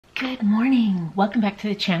Good morning. Welcome back to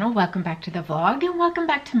the channel. Welcome back to the vlog and welcome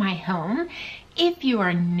back to my home. If you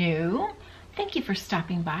are new, thank you for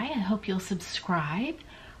stopping by. I hope you'll subscribe.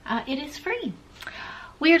 It is free.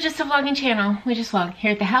 We are just a vlogging channel. We just vlog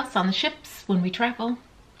here at the house, on the ships, when we travel.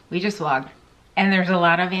 We just vlog. And there's a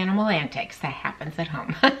lot of animal antics that happens at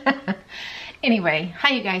home. Anyway,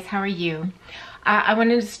 hi you guys, how are you? I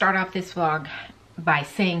wanted to start off this vlog by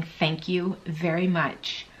saying thank you very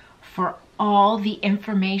much for all the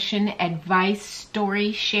information, advice,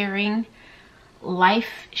 story sharing, life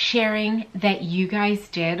sharing that you guys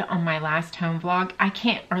did on my last home vlog.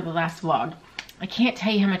 Or the last vlog. I can't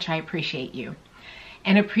tell you how much I appreciate you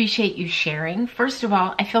and appreciate you sharing. First of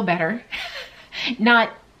all, I feel better. Not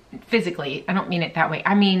physically, I don't mean it that way.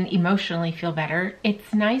 I mean emotionally feel better.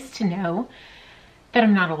 It's nice to know that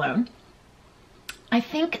I'm not alone. I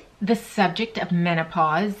think the subject of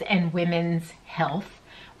menopause and women's health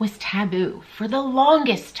was taboo for the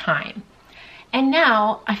longest time. And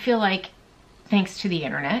now I feel like, thanks to the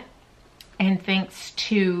internet and thanks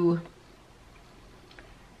to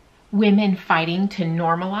women fighting to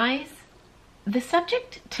normalize the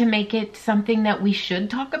subject, to make it something that we should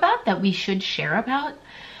talk about, that we should share about,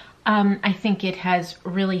 I think it has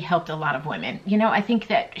really helped a lot of women. You know, I think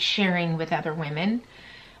that sharing with other women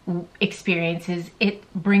experiences, it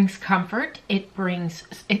brings comfort,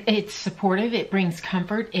 it's supportive, it brings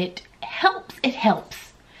comfort, it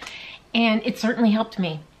helps, and it certainly helped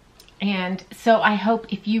me. And so I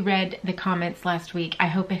hope, if you read the comments last week, I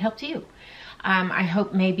hope it helped you. I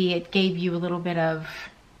hope maybe it gave you a little bit of,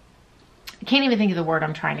 I can't even think of the word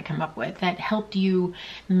I'm trying to come up with, that helped you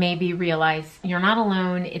maybe realize you're not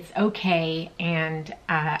alone, it's okay, and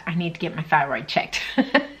I need to get my thyroid checked.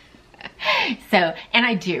 So, and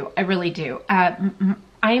I really do. I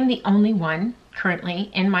am the only one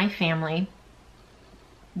currently in my family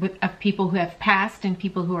of people who have passed and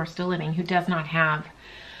people who are still living who does not have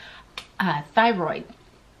thyroid,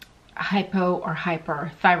 hypo or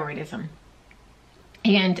hyperthyroidism.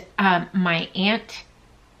 And my aunt,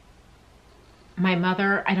 my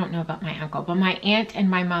mother, I don't know about my uncle, but my aunt and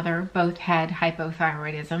my mother both had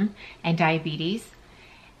hypothyroidism and diabetes.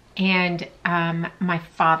 And my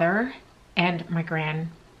father and my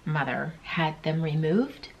grandmother had them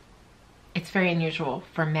removed. It's very unusual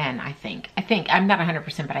for men, I think. I'm not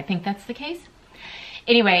 100%, but I think that's the case.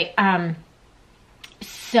 Anyway,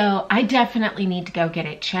 so I definitely need to go get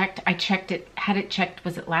it checked. I checked it, had it checked,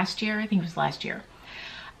 was it last year? I think it was last year.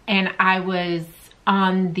 And I was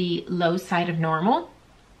on the low side of normal.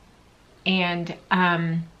 And,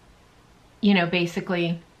 you know,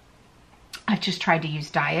 basically, I've just tried to use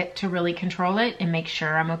diet to really control it and make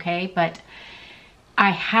sure I'm okay. But I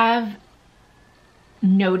have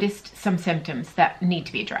noticed some symptoms that need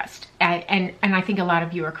to be addressed. And I think a lot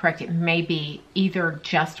of you are correct. It may be either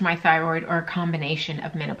just my thyroid or a combination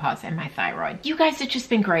of menopause and my thyroid. You guys have just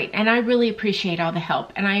been great. And I really appreciate all the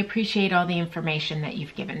help. And I appreciate all the information that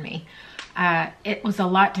you've given me. It was a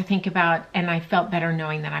lot to think about, and I felt better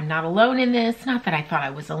knowing that I'm not alone in this. Not that I thought I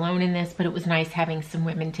was alone in this, but it was nice having some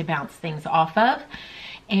women to bounce things off of.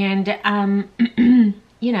 And,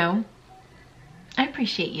 you know, I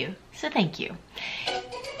appreciate you. So thank you.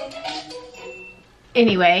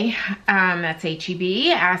 Anyway, that's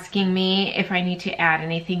HEB asking me if I need to add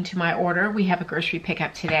anything to my order. We have a grocery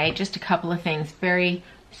pickup today. Just a couple of things. Very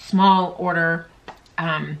small order.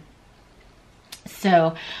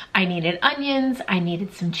 So I needed onions, I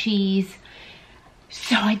needed some cheese.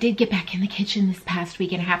 So I did get back in the kitchen this past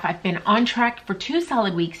week and a half. I've been on track for 2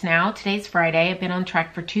 solid weeks now. Today's Friday. I've been on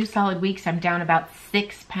track for 2 solid weeks. I'm down about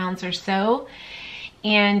 6 pounds or so.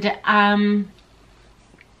 And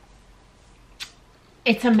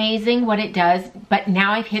it's amazing what it does. But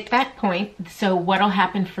now I've hit that point. So what'll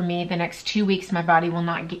happen for me the next 2 weeks, my body will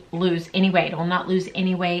not lose any weight. It will not lose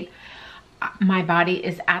any weight. My body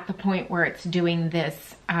is at the point where it's doing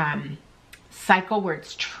this cycle where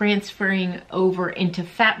it's transferring over into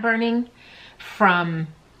fat burning from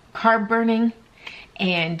carb burning.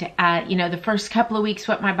 And, you know, the first couple of weeks,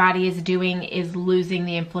 what my body is doing is losing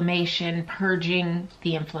the inflammation, purging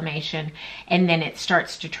the inflammation, and then it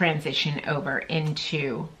starts to transition over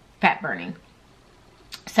into fat burning.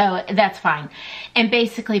 So that's fine. And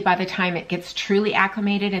basically by the time it gets truly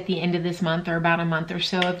acclimated at the end of this month, or about a month or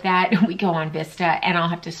so of that, we go on Vista, and I'll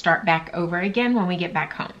have to start back over again when we get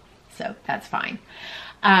back home. So that's fine.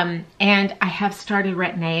 And I have started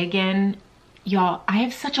Retin-A again. Y'all, I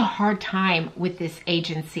have such a hard time with this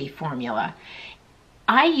agency formula.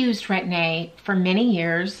 I used Retin-A for many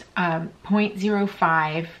years,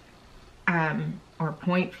 0.05 or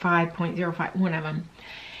 0.5, 0.05, one of them.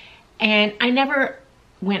 And I never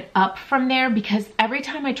went up from there, because every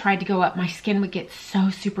time I tried to go up, my skin would get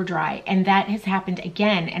so super dry, and that has happened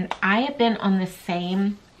again. And I have been on the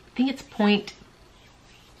same, I think it's point,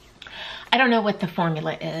 I don't know what the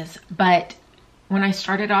formula is, but when I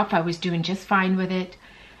started off, I was doing just fine with it.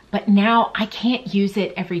 But now I can't use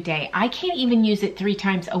it every day. I can't even use it 3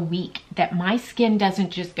 times a week, that my skin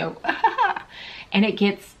doesn't just go, and it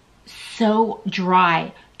gets so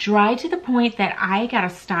dry to the point that I got a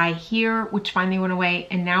sty here, which finally went away.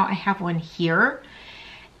 And now I have one here.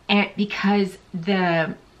 And because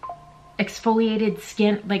the exfoliated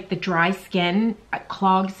skin, like the dry skin,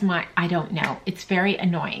 clogs my, I don't know. It's very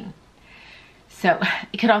annoying. So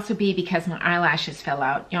it could also be because my eyelashes fell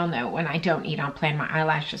out. Y'all know when I don't eat on plan, my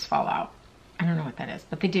eyelashes fall out. I don't know what that is,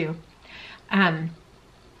 but they do.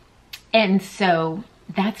 And so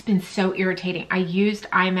that's been so irritating. I used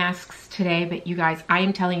eye masks today, but you guys, I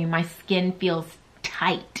am telling you, my skin feels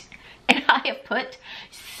tight. And I have put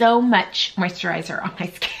so much moisturizer on my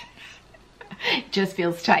skin. It just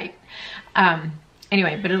feels tight.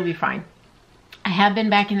 Anyway, but it'll be fine. I have been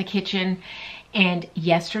back in the kitchen. And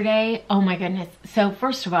yesterday, oh my goodness. So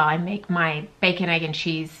first of all, I make my bacon, egg, and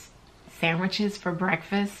cheese sandwiches for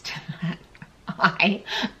breakfast. I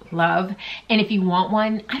love. And if you want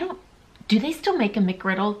one, do they still make a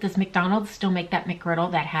McGriddle? Does McDonald's still make that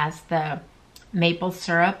McGriddle that has the maple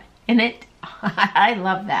syrup in it? I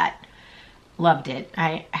love that. Loved it.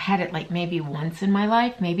 I had it like maybe once in my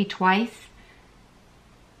life, maybe twice.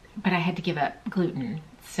 But I had to give up gluten.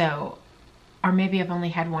 So, or maybe I've only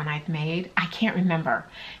had one I've made. I can't remember.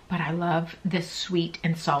 But I love the sweet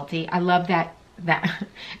and salty. I love that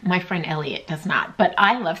my friend Elliot does not. But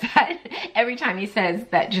I love that. Every time he says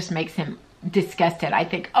that, just makes him disgusted. I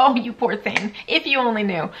think, oh, you poor thing. If you only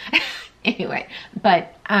knew. Anyway,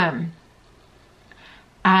 but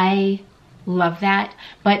I love that.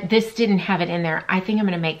 But this didn't have it in there. I think I'm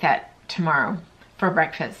going to make that tomorrow for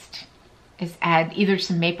breakfast. Is add either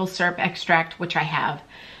some maple syrup extract, which I have,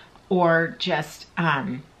 or just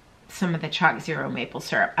some of the Chalk Zero maple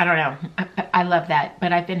syrup. I don't know. I love that.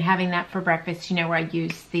 But I've been having that for breakfast, you know, where I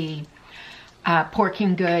use the Pork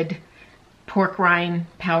and Good pork rind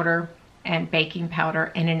powder and baking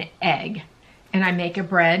powder and an egg. And I make a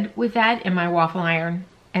bread with that in my waffle iron.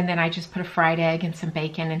 And then I just put a fried egg and some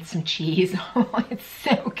bacon and some cheese. Oh, it's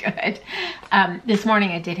so good. This morning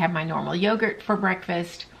I did have my normal yogurt for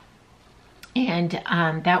breakfast. And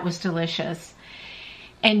that was delicious.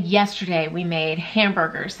 And yesterday we made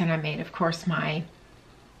hamburgers, and I made, of course, my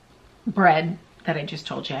bread that I just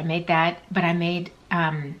told you. I made that, but I made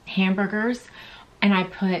hamburgers, and I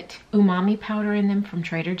put umami powder in them from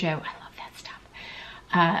Trader Joe. I love that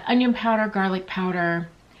stuff. Onion powder, garlic powder,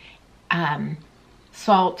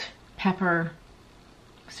 salt, pepper.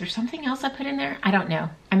 Was there something else I put in there? I don't know.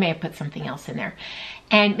 I may have put something else in there.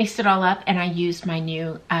 And mixed it all up, and I used my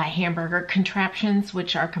new hamburger contraptions,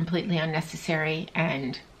 which are completely unnecessary,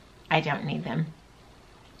 and I don't need them.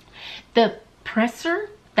 The presser,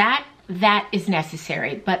 that is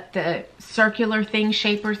necessary, but the circular thing,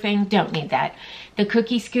 shaper thing, don't need that. The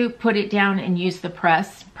cookie scoop, put it down and use the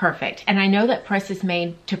press, perfect. And I know that press is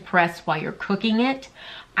made to press while you're cooking it.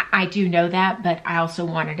 I do know that, but I also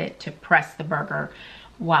wanted it to press the burger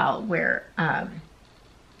while we're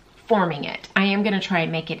forming it. I am going to try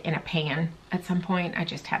and make it in a pan at some point. I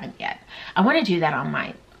just haven't yet. I want to do that on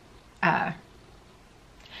my,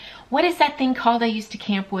 what is that thing called I used to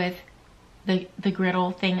camp with? The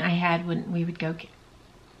griddle thing I had when we would go,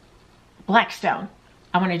 Blackstone.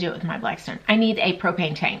 I want to do it with my Blackstone. I need a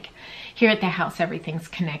propane tank. Here at the house, everything's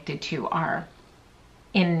connected to our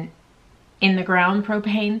in the ground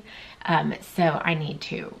propane. So I need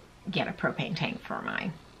to get a propane tank for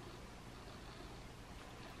my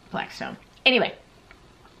Blackstone. Anyway,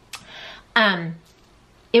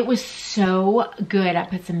 it was so good. I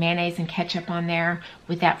put some mayonnaise and ketchup on there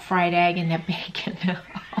with that fried egg and the bacon.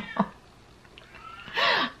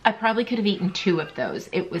 I probably could have eaten 2 of those.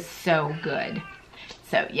 It was so good.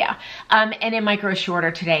 So yeah. And in my grocery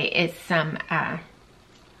order today is some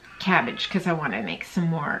cabbage, because I want to make some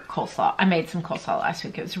more coleslaw. I made some coleslaw last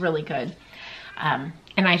week. It was really good. And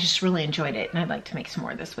I just really enjoyed it, and I'd like to make some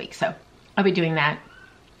more this week. So I'll be doing that.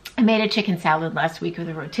 I made a chicken salad last week with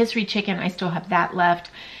a rotisserie chicken. I still have that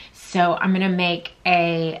left. So I'm going to make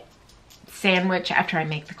a sandwich after I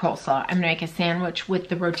make the coleslaw. I'm going to make a sandwich with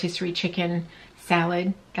the rotisserie chicken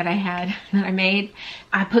salad that I made.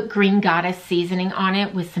 I put Green Goddess seasoning on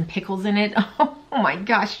it with some pickles in it. Oh my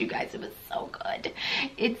gosh, you guys, it was so good.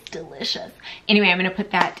 It's delicious. Anyway, I'm going to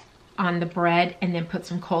put that on the bread and then put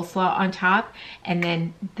some coleslaw on top. And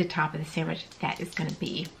then the top of the sandwich, that is going to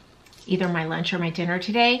be either my lunch or my dinner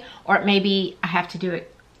today, or maybe I have to do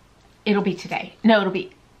it It'll be today. No, it'll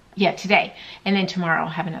be, yeah, today. And then tomorrow I'll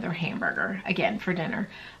have another hamburger again for dinner.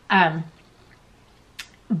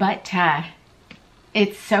 But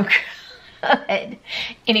it's so good.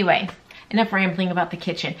 Anyway, enough rambling about the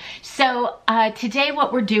kitchen. So today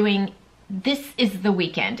what we're doing, this is the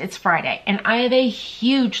weekend. It's Friday, and I have a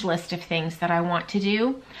huge list of things that I want to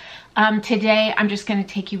do. Today, I'm just going to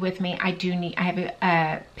take you with me. I have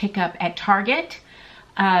a pickup at Target.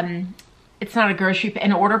 It's not a grocery,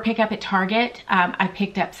 an order pickup at Target. I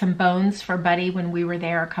picked up some bones for Buddy when we were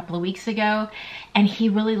there a couple of weeks ago, and he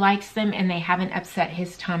really likes them, and they haven't upset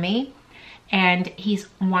his tummy. And he's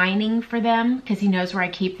whining for them because he knows where I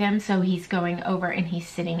keep them. So he's going over and he's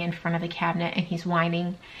sitting in front of the cabinet and he's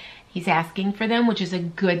whining. He's asking for them, which is a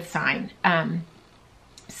good sign.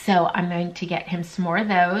 So I'm going to get him some more of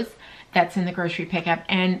those. That's in the grocery pickup.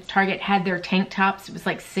 And Target had their tank tops. It was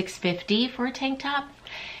like $6.50 for a tank top.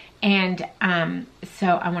 And so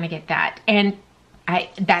I want to get that. And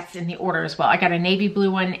that's in the order as well. I got a navy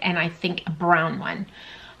blue one and I think a brown one.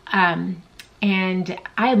 And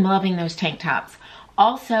I am loving those tank tops.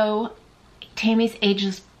 Also, Tammy's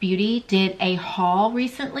Ageless Beauty did a haul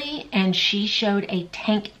recently and she showed a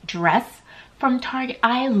tank dress from Target.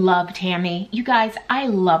 I love Tammy. You guys, I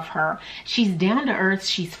love her. She's down to earth.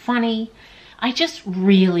 She's funny. I just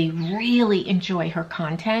really, really enjoy her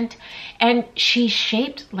content. And she's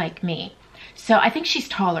shaped like me. So I think she's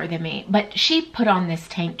taller than me. But she put on this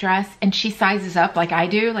tank dress and she sizes up like I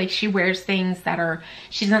do. Like she wears things that are,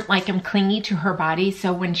 she doesn't like them clingy to her body.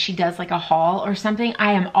 So when she does like a haul or something,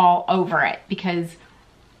 I am all over it because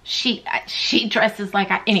she dresses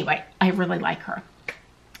like anyway, I really like her.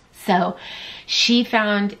 So she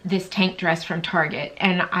found this tank dress from Target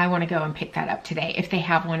and I want to go and pick that up today if they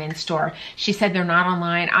have one in store. She said they're not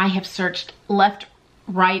online. I have searched left,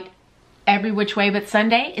 right, every which way but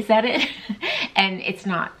Sunday. Is that it? And it's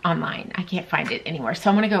not online. I can't find it anywhere. So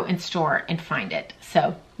I'm going to go in store and find it.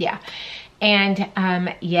 So yeah. And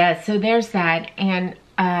yeah, so there's that. And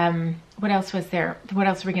what else was there? What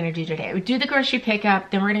else are we going to do today? We do the grocery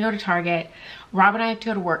pickup. Then we're going to go to Target. Rob and I have to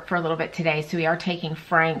go to work for a little bit today. So we are taking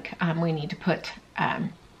Frank. We need to put,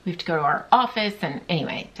 we have to go to our office. And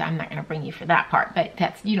anyway, so I'm not going to bring you for that part. But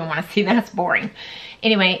that's, you don't want to see, that's boring.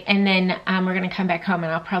 Anyway, and then we're going to come back home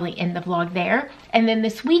and I'll probably end the vlog there. And then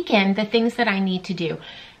this weekend, the things that I need to do.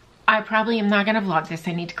 I probably am not going to vlog this.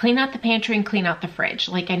 I need to clean out the pantry and clean out the fridge.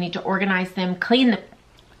 Like I need to organize them, clean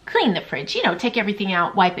the fridge, you know, take everything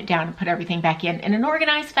out, wipe it down and put everything back in an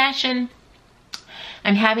organized fashion.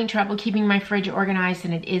 I'm having trouble keeping my fridge organized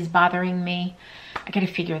and it is bothering me. I got to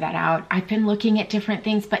figure that out. I've been looking at different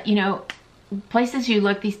things, but you know, places you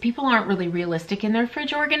look, these people aren't really realistic in their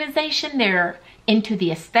fridge organization. They're into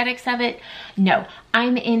the aesthetics of it. No,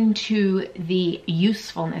 I'm into the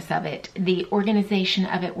usefulness of it, the organization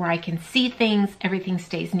of it where I can see things, everything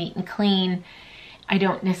stays neat and clean. I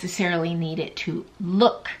don't necessarily need it to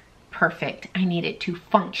look perfect. I need it to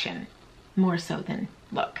function more so than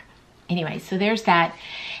look. Anyway, so there's that.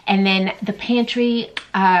 And then the pantry,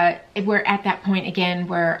 we're at that point again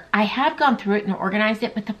where I have gone through it and organized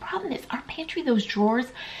it, but the problem is our pantry, those drawers,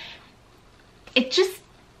 it's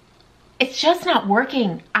just not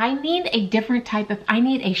working. I need a different type of, I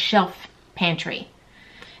need a shelf pantry.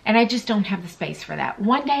 And I just don't have the space for that.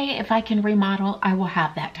 One day, if I can remodel, I will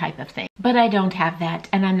have that type of thing. But I don't have that,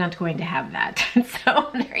 and I'm not going to have that. So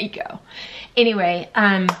there you go. Anyway,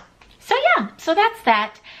 so yeah, so that's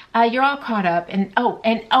that. You're all caught up. And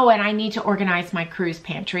and I need to organize my cruise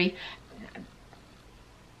pantry.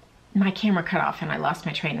 My camera cut off and I lost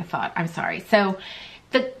my train of thought. I'm sorry. So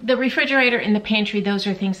the refrigerator and the pantry, those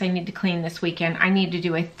are things I need to clean this weekend. I need to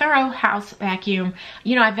do a thorough house vacuum.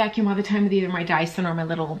 You know, I vacuum all the time with either my Dyson or my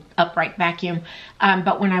little upright vacuum.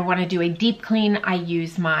 But when I want to do a deep clean, I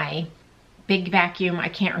use my big vacuum. I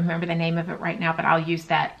can't remember the name of it right now, but I'll use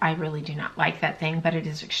that. I really do not like that thing, but it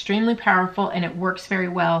is extremely powerful and it works very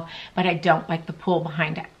well, but I don't like the pull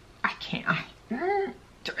behind it.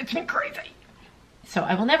 It's been crazy. So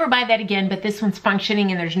I will never buy that again, but this one's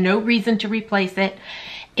functioning and there's no reason to replace it.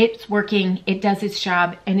 It's working, it does its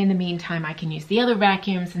job, and in the meantime, I can use the other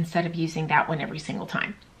vacuums instead of using that one every single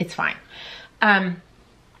time. It's fine.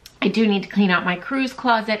 I do need to clean out my cruise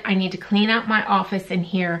closet. I need to clean out my office in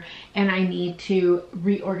here, and I need to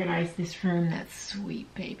reorganize this room. That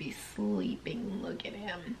sweet baby sleeping. Look at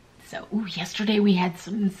him. So, ooh, yesterday we had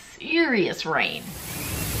some serious rain.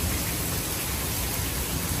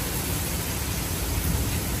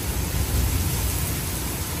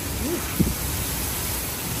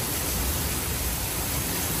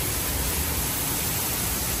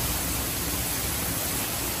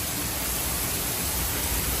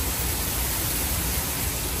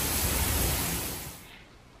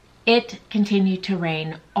 It continued to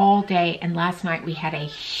rain all day, and last night we had a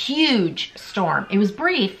huge storm. It was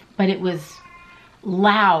brief, but it was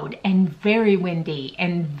loud and very windy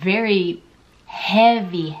and very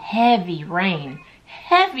heavy rain.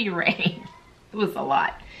 Heavy rain. It was a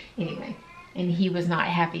lot. Anyway, and he was not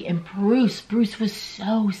happy. And Bruce was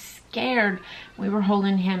so scared. We were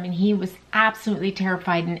holding him, and he was absolutely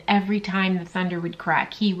terrified. And every time the thunder would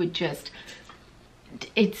crack, he would just,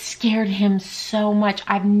 it scared him so much.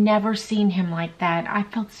 I've never seen him like that. I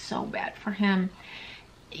felt so bad for him.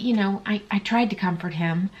 You know, I tried to comfort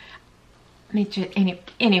him.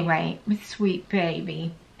 Anyway, my sweet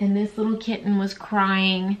baby. And this little kitten was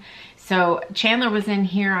crying. So Chandler was in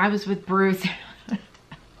here. I was with Bruce.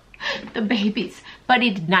 The babies. But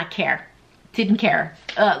he did not care. Didn't care.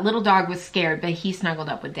 Little dog was scared, but he snuggled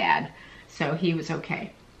up with Dad. So he was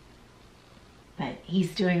okay. But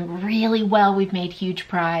he's doing really well. We've made huge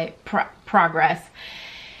progress.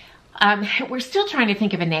 We're still trying to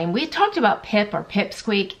think of a name. We talked about Pip or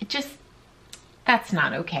Pipsqueak. It just, that's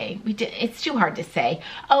not okay. It's too hard to say.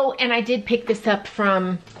 Oh, and I did pick this up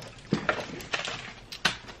from,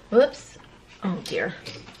 whoops. Oh dear.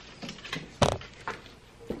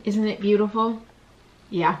 Isn't it beautiful?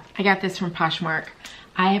 Yeah, I got this from Poshmark.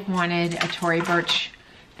 I have wanted a Tory Burch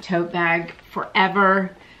tote bag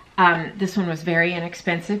forever. This one was very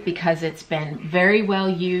inexpensive because it's been very well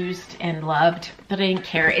used and loved, but I didn't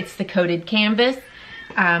care. It's the coated canvas.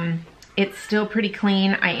 It's still pretty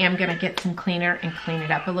clean. I am gonna get some cleaner and clean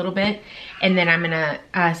it up a little bit. And then I'm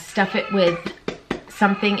gonna stuff it with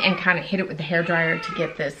something and kind of hit it with the hairdryer to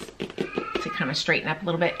get this to kind of straighten up a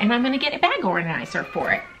little bit. And I'm gonna get a bag organizer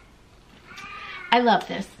for it. I love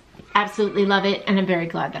this. Absolutely love it, and I'm very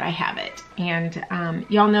glad that I have it. And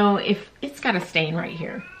y'all know if it's got a stain right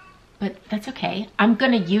here, but that's okay. I'm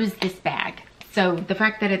gonna use this bag. So the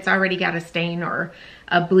fact that it's already got a stain or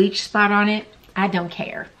a bleach spot on it, I don't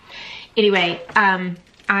care. Anyway,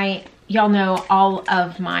 y'all know all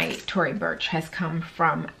of my Tory Burch has come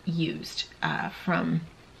from used,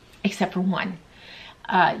 except for one,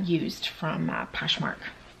 used from Poshmark.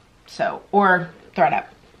 So, or ThredUp.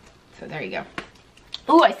 So there you go.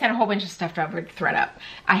 Oh, I sent a whole bunch of stuff over to ThredUp.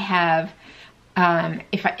 I have,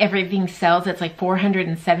 if everything sells, it's like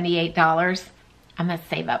 $478. I'm gonna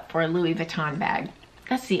save up for a Louis Vuitton bag.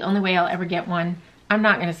 That's the only way I'll ever get one. I'm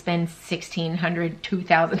not gonna spend $1,600,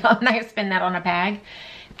 $2,000. I'm not gonna spend that on a bag.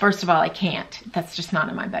 First of all, I can't. That's just not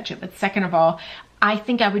in my budget. But second of all, I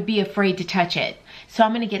think I would be afraid to touch it. So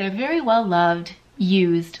I'm gonna get a very well-loved,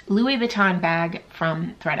 used Louis Vuitton bag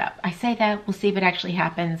from ThredUp. I say that, we'll see if it actually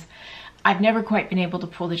happens. I've never quite been able to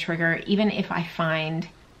pull the trigger, even if I find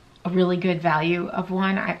a really good value of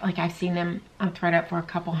one. I've seen them on ThredUp for a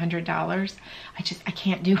couple $100. I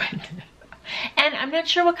can't do it. And I'm not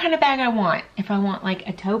sure what kind of bag I want. If I want like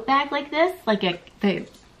a tote bag like this, like the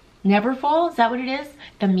Neverfull, is that what it is?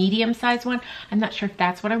 The medium sized one. I'm not sure if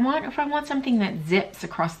that's what I want, or if I want something that zips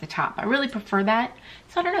across the top. I really prefer that.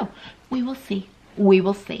 So I don't know. We will see. We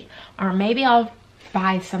will see. Or maybe I'll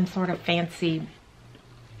buy some sort of fancy,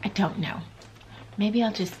 I don't know. Maybe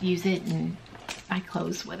I'll just use it and buy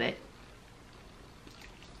clothes with it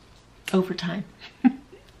over time.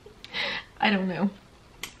 I don't know.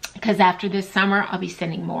 Because after this summer, I'll be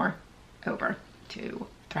sending more over to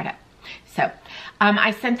ThredUp. So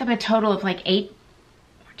I sent them a total of like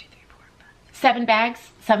 7 bags.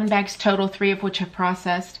 7 bags total, 3 of which I've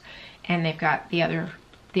processed. And they've got the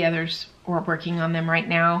others are working on them right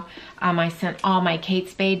now. I sent all my Kate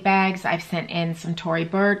Spade bags. I've sent in some Tory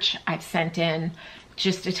Burch. I've sent in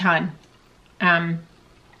just a ton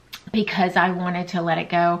because I wanted to let it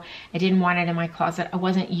go. I didn't want it in my closet. I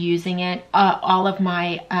wasn't using it. All of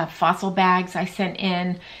my Fossil bags I sent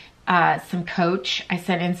in. Some Coach. I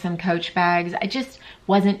sent in some Coach bags. I just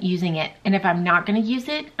wasn't using it. And if I'm not going to use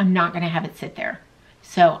it, I'm not going to have it sit there.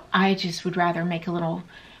 So I just would rather make a little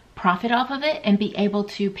profit off of it and be able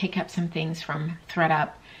to pick up some things from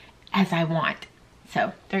ThredUp as I want.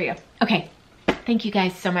 So there you go. Okay. Thank you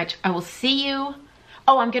guys so much. I will see you.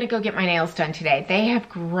 Oh, I'm going to go get my nails done today. They have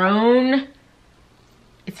grown.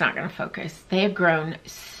 It's not going to focus. They have grown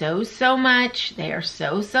so much. They are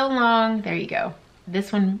so long. There you go.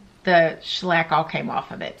 This one, the shellac all came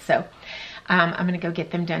off of it. So I'm going to go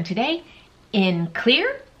get them done today in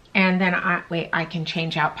clear. And then I can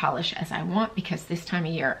change out polish as I want, because this time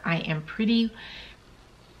of year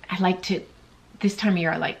this time of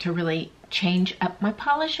year I like to really change up my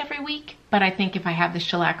polish every week. But I think if I have the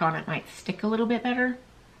shellac on, it might stick a little bit better.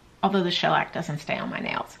 Although the shellac doesn't stay on my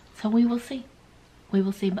nails. So we will see. We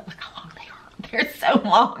will see, but look how long they are. They're so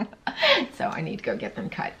long. So I need to go get them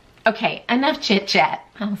cut. Okay, enough chit chat.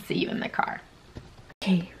 I'll see you in the car.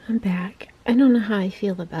 Okay, I'm back. I don't know how I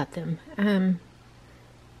feel about them.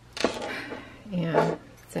 Yeah,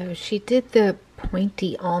 so she did the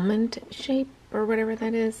pointy almond shape or whatever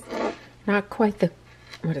that is. Not quite the,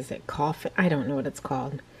 what is it, coffin? I don't know what it's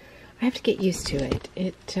called. I have to get used to it.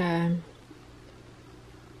 I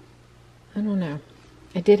don't know.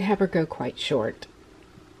 I did have her go quite short.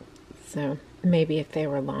 So maybe if they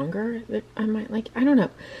were longer, I might like, I don't know.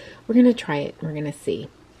 We're going to try it. We're going to see.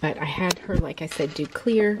 But I had her, like I said, do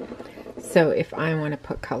clear. So if I want to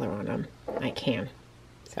put color on them, I can.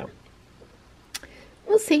 So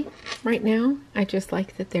we'll see. Right now, I just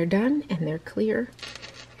like that they're done and they're clear.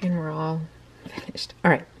 And we're all finished. All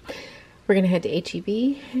right. We're going to head to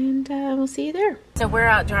H-E-B and we'll see you there. So we're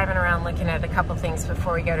out driving around looking at a couple things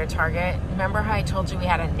before we go to Target. Remember how I told you we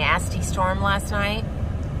had a nasty storm last night?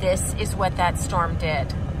 This is what that storm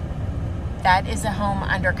did. That is a home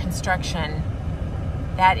under construction.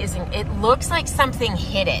 That isn't, it looks like something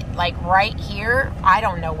hit it, like right here. I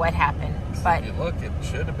don't know what happened, but. If you look, it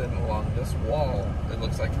should have been along this wall. It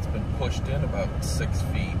looks like it's been pushed in about 6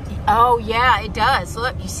 feet. Oh yeah, it does.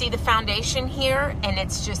 Look, you see the foundation here, and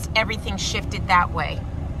it's just, everything shifted that way.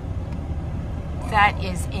 Wow. That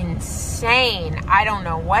is insane. I don't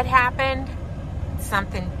know what happened.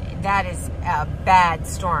 Something, that is a bad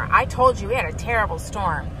storm. I told you we had a terrible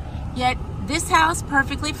storm. Yet this house,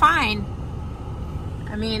 perfectly fine.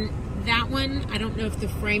 I mean, that one, I don't know if the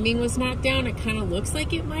framing was knocked down. It kind of looks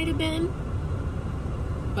like it might have been.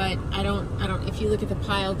 But I don't, if you look at the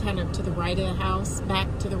pile kind of to the right of the house,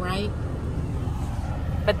 back to the right.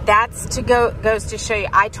 But that's goes to show you,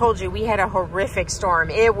 I told you we had a horrific storm.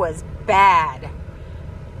 It was bad.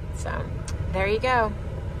 So, there you go.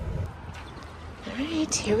 All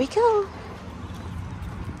right, here we go.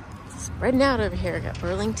 Spreading out over here. I got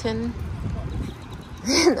Burlington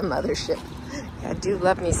and the mothership. I do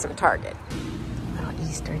love me some Target. Oh,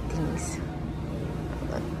 Easter things.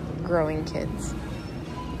 The growing kids.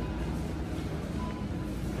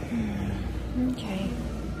 Okay.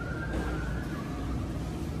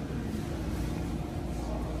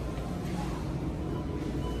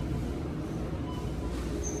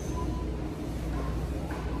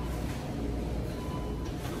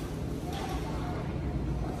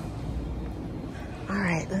 All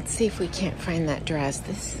right, let's see if we can't find that dress.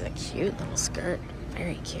 This is a cute little skirt.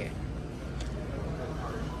 Very cute.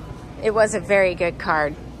 It was a very good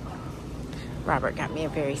card. Robert got me a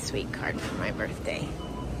very sweet card for my birthday.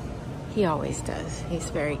 He always does. He's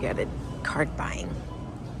very good at card buying.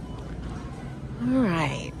 All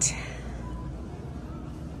right.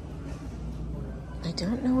 I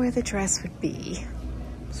don't know where the dress would be.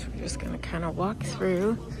 So we're just going to kind of walk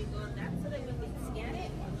through.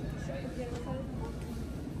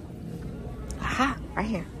 Aha, right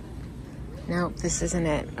here. Nope, this isn't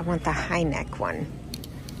it. I want the high neck one.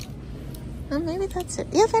 Oh, maybe that's it.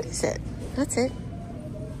 Yeah, that is it. That's it.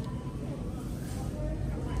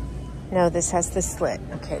 No, this has the slit.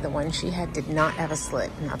 Okay, the one she had did not have a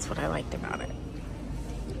slit, and that's what I liked about it.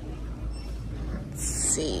 Let's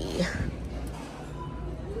see.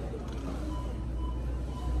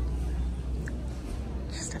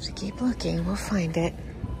 Just have to keep looking. We'll find it.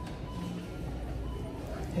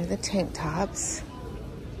 Here are the tank tops.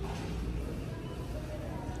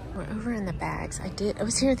 We're over in the bags. I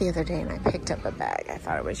was here the other day and I picked up a bag. I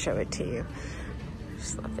thought I would show it to you.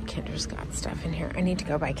 Just love the Kinder Scott stuff in here. I need to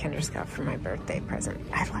go buy Kinder Scott for my birthday present.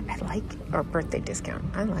 I like, or birthday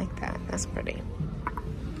discount. I like that. That's pretty.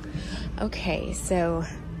 Okay, so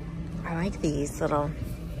I like these little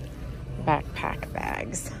backpack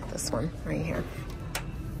bags. This one right here.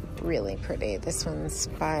 Really pretty. This one's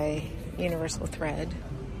by Universal Thread.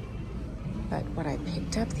 But what I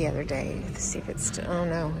picked up the other day, let's see if it's still, oh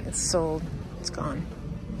no, it's sold, it's gone.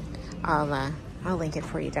 I'll link it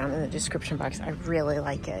for you down in the description box. I really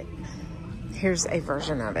like it. Here's a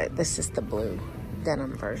version of it. This is the blue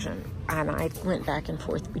denim version. And I went back and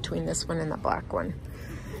forth between this one and the black one.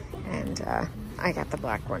 And I got the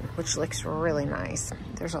black one, which looks really nice.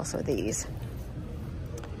 There's also these.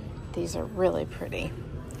 These are really pretty.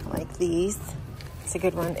 I like these. It's a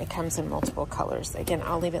good one. It comes in multiple colors. Again,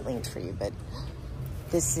 I'll leave it linked for you, but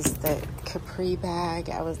this is the Capri bag.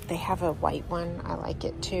 They have a white one. I like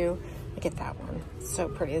it too. Look at that one. It's so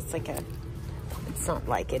pretty. It's not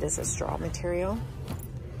like it is a straw material.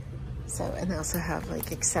 So, and they also have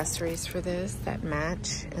like accessories for this that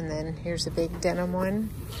match. And then here's a big denim one.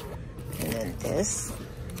 And then this,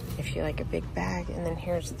 if you like a big bag. And then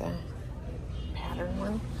here's the pattern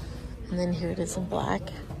one. And then here it is in black.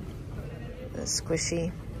 The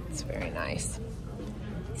squishy. It's very nice.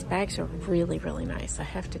 These bags are really, really nice. I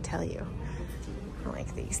have to tell you. I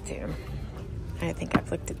like these too. I think I've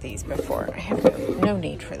looked at these before. I have no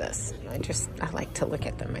need for this. I like to look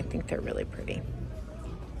at them. I think they're really pretty.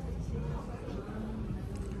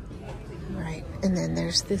 All right, and then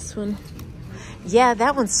there's this one. Yeah,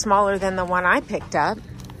 that one's smaller than the one I picked up.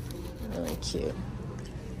 Really cute.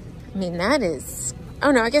 I mean, that is,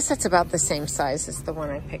 oh no, I guess that's about the same size as the one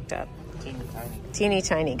I picked up. Teeny tiny. Teeny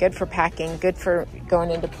tiny, good for packing, good for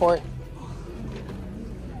going into port.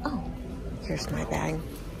 Oh, here's my bag.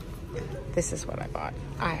 This is what I bought.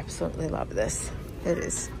 I absolutely love this. It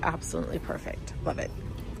is absolutely perfect. Love it.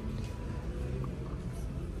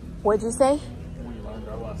 What'd you say? We learned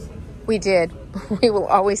our lesson. We did. We will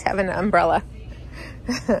always have an umbrella.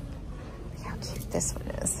 Look how cute this one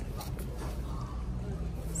is.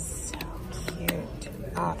 So cute.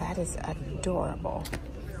 Oh, that is adorable.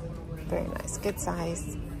 Very nice. Good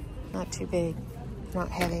size. Not too big. Not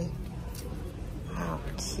heavy. How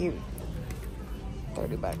cute.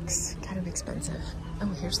 30 bucks. Kind of expensive. Oh,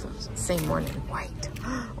 here's the same one in white.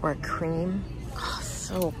 Or a cream. Oh,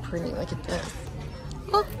 so pretty. Look at this.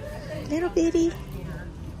 Oh, little bitty.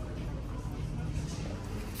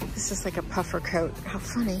 This is like a puffer coat. How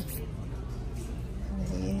funny. And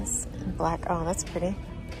these in black. Oh, that's pretty.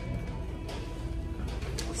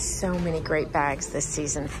 So many great bags this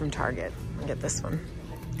season from Target. Look at this one.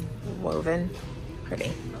 Woven. Pretty.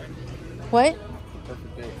 What?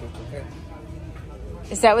 Perfect day, perfect day.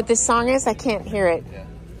 Is that what this song is? I can't hear it.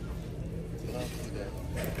 Yeah.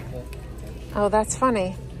 Oh, that's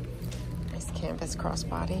funny. Nice canvas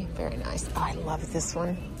crossbody. Very nice. Oh, I love this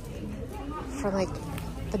one. For like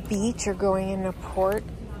the beach or going in a port.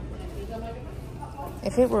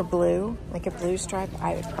 If it were blue, like a blue stripe,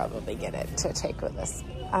 I would probably get it to take with us.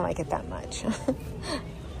 I like it that much. And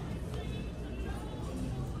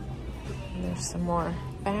there's some more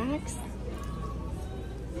bags.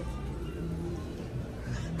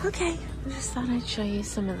 Okay, I just thought I'd show you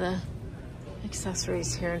some of the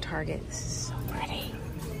accessories here in Target. This is so pretty.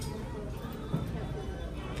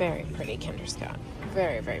 Very pretty, Kinder Scott.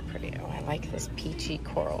 Very, very pretty. Oh, I like this peachy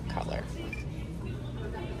coral color.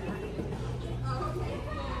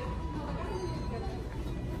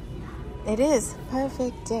 It is.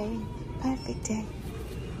 Perfect day. Perfect day.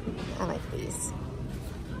 I like these.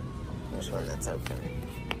 There's one that's open.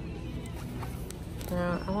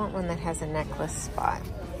 No, I want one that has a necklace spot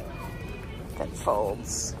that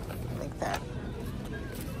folds like that.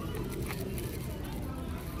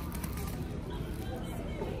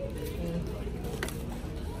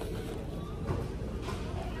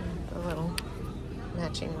 The little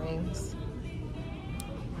matching rings.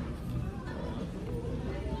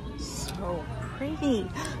 So pretty.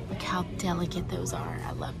 Look how delicate those are.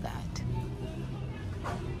 I love that.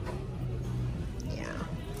 Yeah.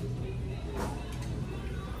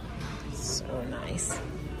 So nice.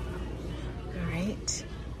 All right.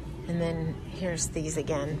 And then here's these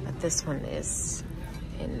again, but this one is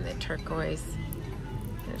in the turquoise.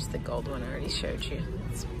 There's the gold one I already showed you.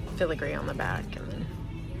 It's filigree on the back, and then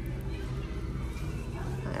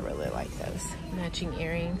I really like those. Matching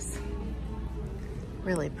earrings.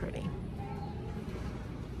 Really pretty.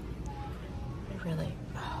 Really,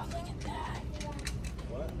 oh, look at that.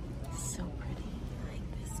 So pretty. I like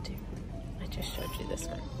this too. I just showed you this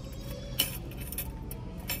one.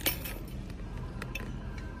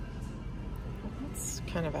 It's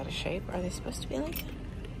kind of out of shape. Are they supposed to be like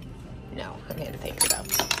that? No, I didn't think so.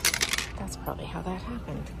 That's probably how that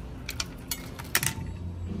happened.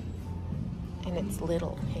 And it's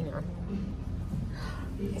little. Hang on.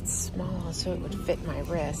 It's small, so it would fit my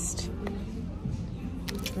wrist.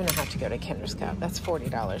 I'm gonna have to go to Kinder Scott. That's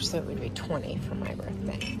 $40, so it would be $20 for my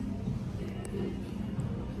birthday.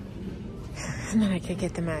 And then I could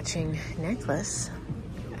get the matching necklace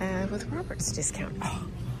with Robert's discount. Oh,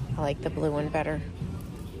 I like the blue one better.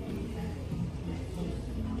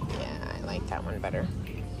 Yeah, I like that one better.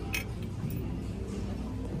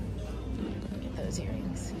 Look at those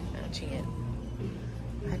earrings, matching it.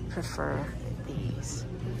 I'd prefer these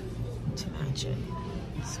to match it.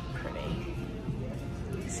 So pretty.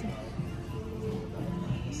 See?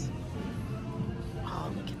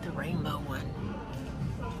 Oh, look at the rainbow one.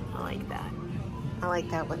 I like that. I like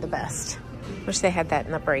that one the best. Wish they had that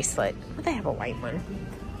in the bracelet. But they have a white one.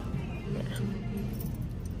 Yeah.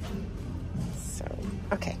 So,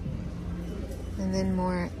 okay. And then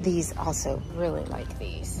more, these also really like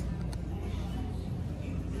these.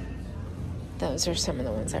 Those are some of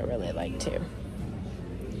the ones I really like too.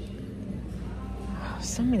 Oh,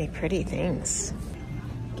 so many pretty things.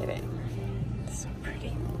 Get it? So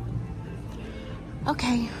pretty.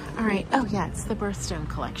 Okay, all right. Oh yeah, it's the birthstone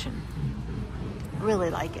collection. Really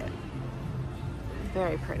like it.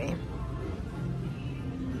 Very pretty.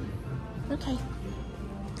 Okay.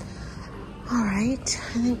 All right,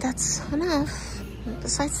 I think that's enough.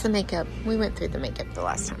 Besides the makeup, we went through the makeup the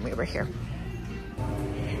last time we were here.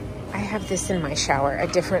 I have this in my shower, a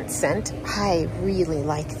different scent. I really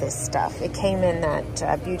like this stuff. It came in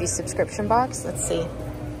that beauty subscription box. Let's see.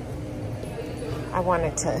 I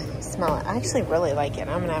wanted to smell it. I actually really like it.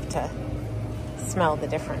 I'm gonna have to smell the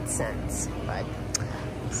different scents. But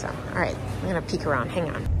so, all right, I'm gonna peek around. Hang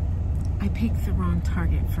on. I picked the wrong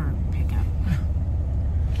Target for pickup.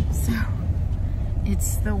 So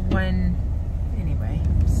it's the one, anyway.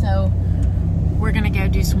 So we're gonna go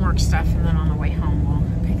do some work stuff, and then on the way home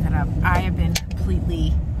we'll pick that up. I have been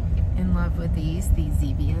completely in love with these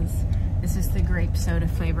Zevias. This is the grape soda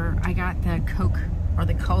flavor. I got the Coke or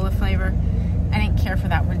the cola flavor. I didn't care for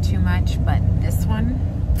that one too much, but this one,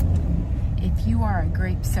 if you are a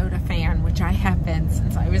grape soda fan, which I have been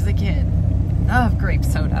since I was a kid, love grape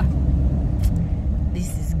soda,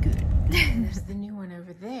 this is good. There's the new one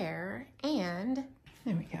over there, and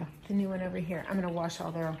there we go, the new one over here. I'm gonna wash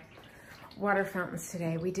all their water fountains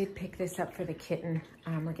today. We did pick this up for the kitten.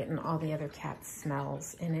 We're getting all the other cat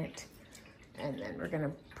smells in it, and then we're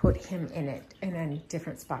gonna put him in it and then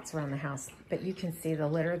different spots around the house. But you can see the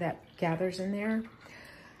litter that gathers in there.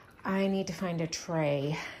 I need to find a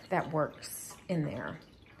tray that works in there.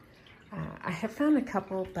 I have found a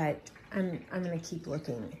couple, but I'm gonna keep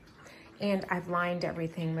looking. And I've lined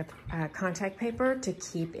everything with contact paper to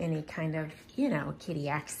keep any kind of, you know, kitty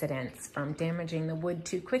accidents from damaging the wood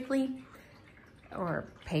too quickly, or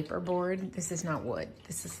paper board. This is not wood.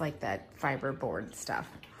 This is like that fiber board stuff.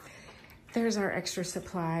 There's our extra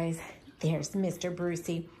supplies. There's Mr.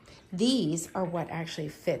 Brucey. These are what actually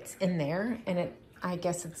fits in there, and I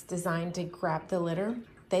guess it's designed to grab the litter.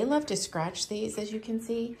 They love to scratch these, as you can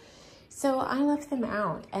see. So I left them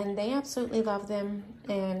out, and they absolutely love them,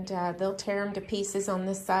 and they'll tear them to pieces on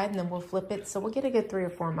this side, and then we'll flip it. So we'll get a good 3 or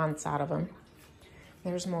 4 months out of them.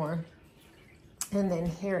 There's more. And then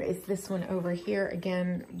here is this one over here.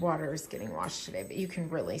 Again, water is getting washed today, but you can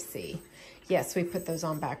really see. Yes, we put those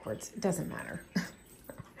on backwards. It doesn't matter.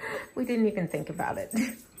 We didn't even think about it.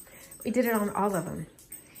 We did it on all of them.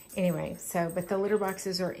 Anyway, so, but the litter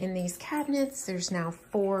boxes are in these cabinets. There's now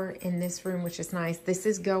 4 in this room, which is nice. This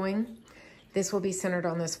is going. This will be centered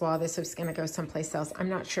on this wall. This is gonna go someplace else. I'm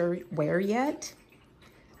not sure where yet.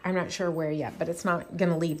 But it's not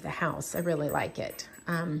gonna leave the house. I really like it.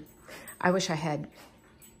 I wish I had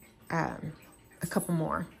a couple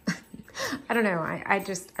more. I don't know, I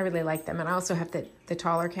really like them. And I also have the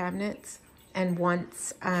taller cabinets. And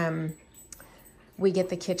once we get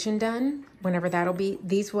the kitchen done, whenever that'll be,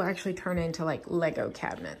 these will actually turn into like Lego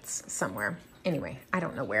cabinets somewhere. Anyway, I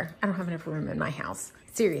don't know where. I don't have enough room in my house,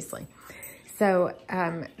 seriously. So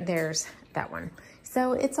there's that one.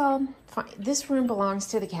 So it's all fine. This room belongs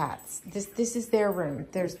to the cats. This is their room.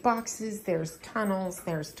 There's boxes, there's tunnels,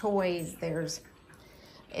 there's toys,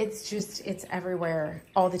 it's everywhere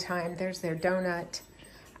all the time. There's their donut.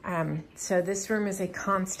 So this room is a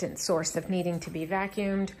constant source of needing to be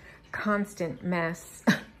vacuumed, constant mess.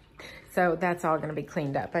 So that's all gonna be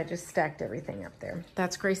cleaned up. I just stacked everything up there.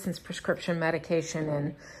 That's Grayson's prescription medication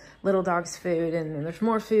and little dog's food, and then there's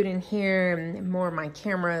more food in here, and more of my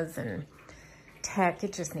cameras and tech.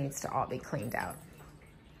 It just needs to all be cleaned out.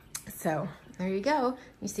 So there you go.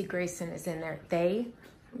 You see Grayson is in there. They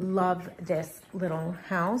love this little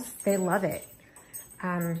house. They love it.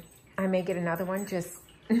 I may get another one just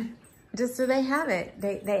so they have it.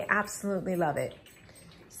 They absolutely love it.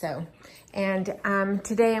 So, and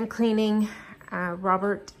today I'm cleaning.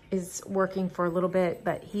 Robert is working for a little bit,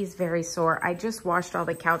 but he's very sore. I just washed all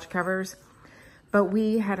the couch covers, but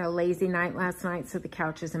we had a lazy night last night, so the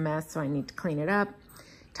couch is a mess, so I need to clean it up,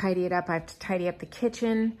 tidy it up. I have to tidy up the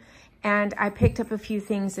kitchen, and I picked up a few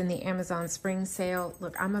things in the Amazon spring sale.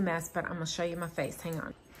 Look, I'm a mess, but I'm gonna show you my face. Hang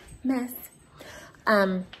on. Mess.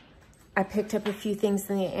 I picked up a few things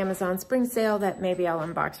in the Amazon spring sale that maybe I'll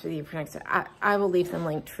unbox with you for next time. I will leave them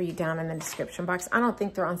linked for you down in the description box. I don't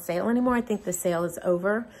think they're on sale anymore. I think the sale is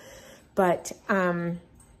over, but,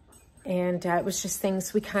 it was just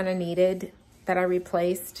things we kind of needed that I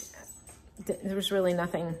replaced. There was really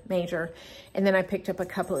nothing major. And then I picked up a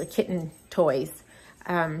couple of kitten toys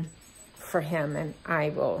for him, and I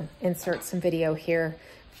will insert some video here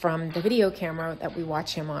from the video camera that we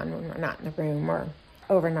watch him on when we're not in the room or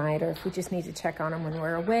overnight, or if we just need to check on him when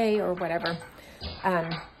we're away or whatever.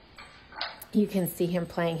 You can see him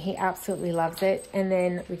playing. He absolutely loves it. And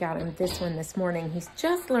then we got him this one this morning. He's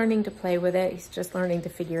just learning to play with it. He's just learning to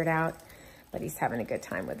figure it out, but he's having a good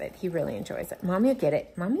time with it. He really enjoys it. Mommy will get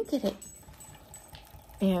it. Mommy will get it.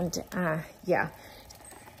 And yeah,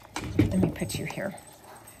 let me put you here.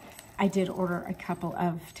 I did order a couple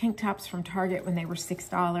of tank tops from Target when they were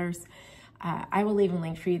 $6. I will leave a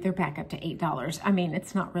link for you. They're back up to $8. I mean,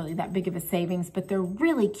 it's not really that big of a savings, but they're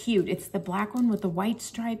really cute. It's the black one with the white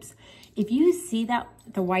stripes. If you see that,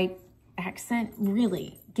 the white accent,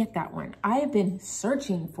 really get that one. I have been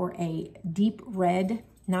searching for a deep red,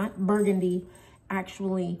 not burgundy,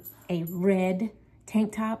 actually a red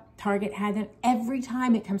tank top. Target had them. Every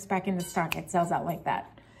time it comes back into stock, it sells out like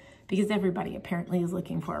that because everybody apparently is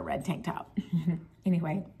looking for a red tank top.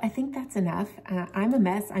 Anyway, I think that's enough. I'm a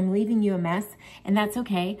mess. I'm leaving you a mess, and that's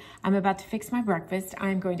okay. I'm about to fix my breakfast.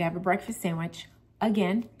 I'm going to have a breakfast sandwich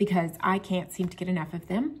again because I can't seem to get enough of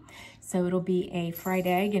them. So it'll be a fried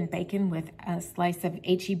egg and bacon with a slice of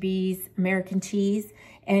H-E-B's American cheese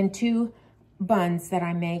and 2 buns that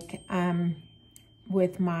I make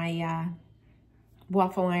with my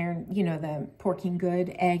waffle iron, you know, the Porking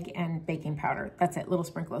Good egg and baking powder. That's it, little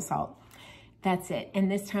sprinkle of salt. That's it. And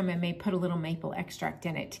this time I may put a little maple extract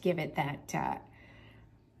in it to give it that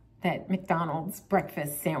McDonald's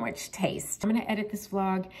breakfast sandwich taste. I'm going to edit this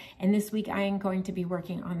vlog, and this week I am going to be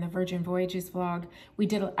working on the Virgin Voyages vlog.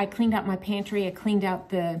 I cleaned out my pantry. I cleaned out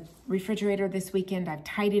the refrigerator this weekend. I've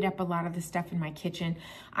tidied up a lot of the stuff in my kitchen.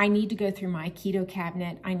 I need to go through my keto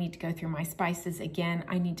cabinet. I need to go through my spices again.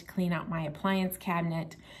 I need to clean out my appliance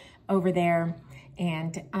cabinet over there.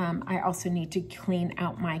 And I also need to clean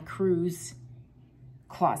out my cruise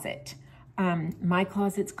closet. My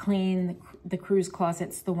closet's clean. The cruise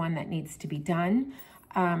closet's the one that needs to be done.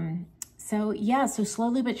 So yeah, so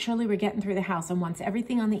slowly but surely we're getting through the house. And once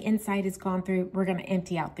everything on the inside is gone through, we're going to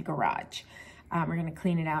empty out the garage. We're going to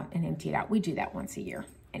clean it out and empty it out. We do that once a year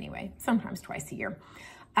anyway, sometimes twice a year.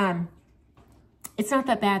 It's not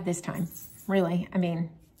that bad this time, really. I mean,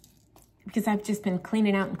 because I've just been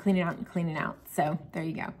cleaning out and cleaning out and cleaning out. So there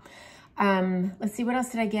you go. Let's see, what else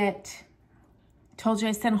did I get? Told you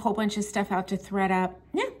I sent a whole bunch of stuff out to thread up.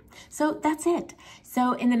 Yeah, so that's it.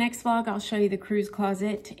 So in the next vlog, I'll show you the cruise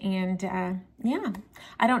closet. And yeah,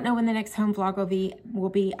 I don't know when the next home vlog will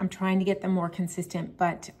be. I'm trying to get them more consistent,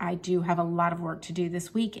 but I do have a lot of work to do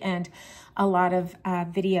this week and a lot of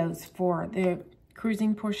videos for the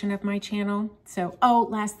cruising portion of my channel. So, oh,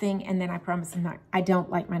 last thing, and then I promise I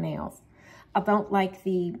don't like my nails. I don't like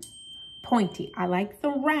the pointy. I like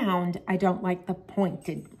the round. I don't like the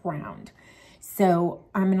pointed round. So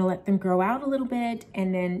I'm going to let them grow out a little bit.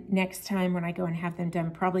 And then next time when I go and have them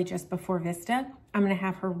done, probably just before Vista, I'm going to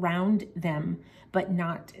have her round them, but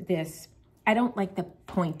not this. I don't like the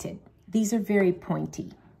pointed. These are very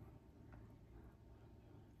pointy.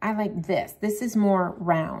 I like this. This is more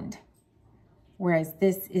round, whereas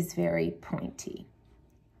this is very pointy.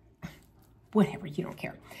 Whatever, you don't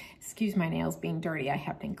care. Excuse my nails being dirty. I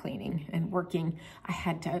have been cleaning and working. I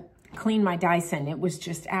had to clean my Dyson. It was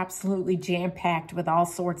just absolutely jam-packed with all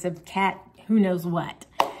sorts of cat who knows what.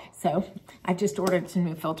 So I've just ordered some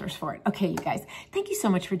new filters for it. Okay, you guys, thank you so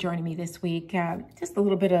much for joining me this week. Just a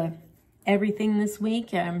little bit of everything this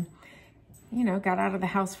week. You know, got out of the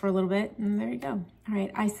house for a little bit, and there you go. All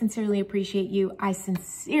right, I sincerely appreciate you. I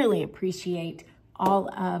sincerely appreciate all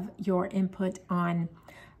of your input on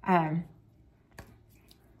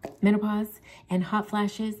menopause and hot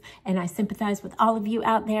flashes, and I sympathize with all of you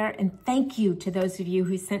out there, and thank you to those of you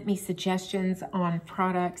who sent me suggestions on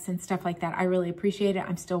products and stuff like that. I really appreciate it.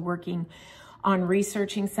 I'm still working on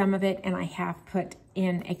researching some of it, and I have put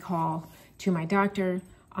in a call to my doctor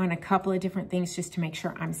on a couple of different things just to make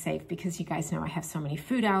sure I'm safe, because you guys know I have so many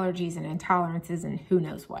food allergies and intolerances and who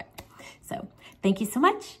knows what. So thank you so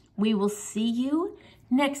much. We will see you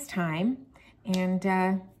next time, and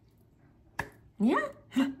yeah.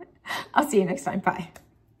 I'll see you next time. Bye.